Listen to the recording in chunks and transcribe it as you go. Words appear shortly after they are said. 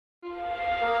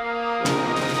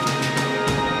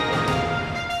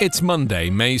It's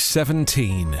Monday, May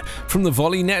 17. From the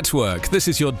Volley Network, this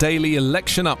is your daily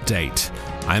election update.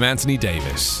 I'm Anthony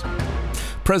Davis.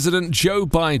 President Joe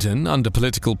Biden, under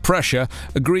political pressure,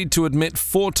 agreed to admit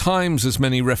 4 times as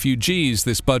many refugees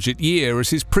this budget year as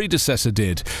his predecessor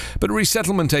did. But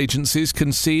resettlement agencies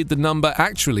concede the number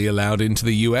actually allowed into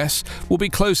the US will be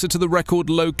closer to the record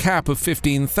low cap of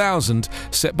 15,000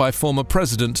 set by former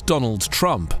President Donald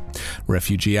Trump.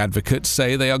 Refugee advocates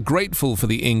say they are grateful for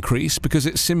the increase because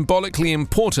it's symbolically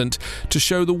important to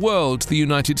show the world the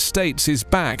United States is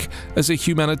back as a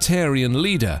humanitarian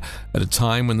leader at a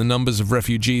time when the numbers of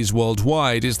refugees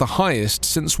worldwide is the highest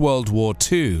since World War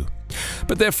II.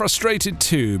 But they're frustrated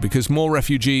too because more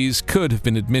refugees could have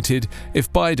been admitted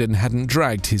if Biden hadn't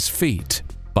dragged his feet.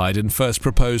 Biden first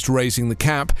proposed raising the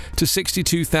cap to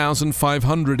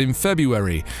 62,500 in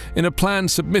February in a plan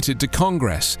submitted to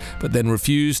Congress, but then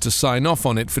refused to sign off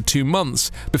on it for 2 months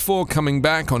before coming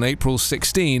back on April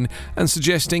 16 and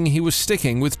suggesting he was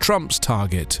sticking with Trump's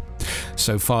target.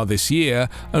 So far this year,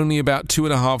 only about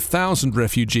 2,500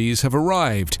 refugees have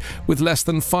arrived, with less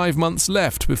than 5 months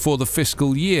left before the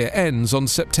fiscal year ends on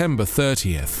September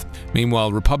 30th.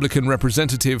 Meanwhile, Republican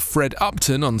Representative Fred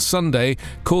Upton on Sunday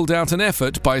called out an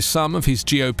effort by some of his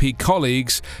GOP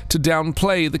colleagues to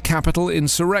downplay the Capitol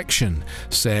insurrection,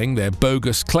 saying their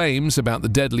bogus claims about the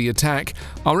deadly attack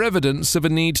are evidence of a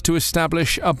need to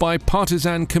establish a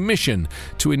bipartisan commission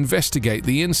to investigate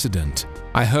the incident.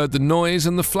 "I heard the noise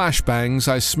and the flashbangs.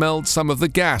 I smelled some of the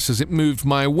gas as it moved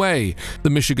my way," the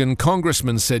Michigan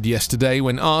congressman said yesterday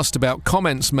when asked about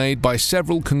comments made by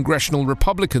several congressional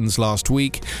Republicans last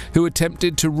week who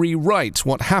attempted to rewrite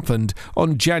what happened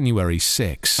on January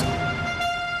 6.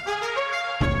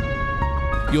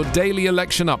 Your daily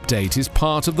election update is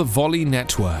part of the Volley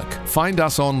Network. Find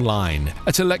us online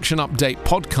at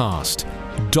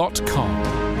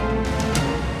electionupdatepodcast.com.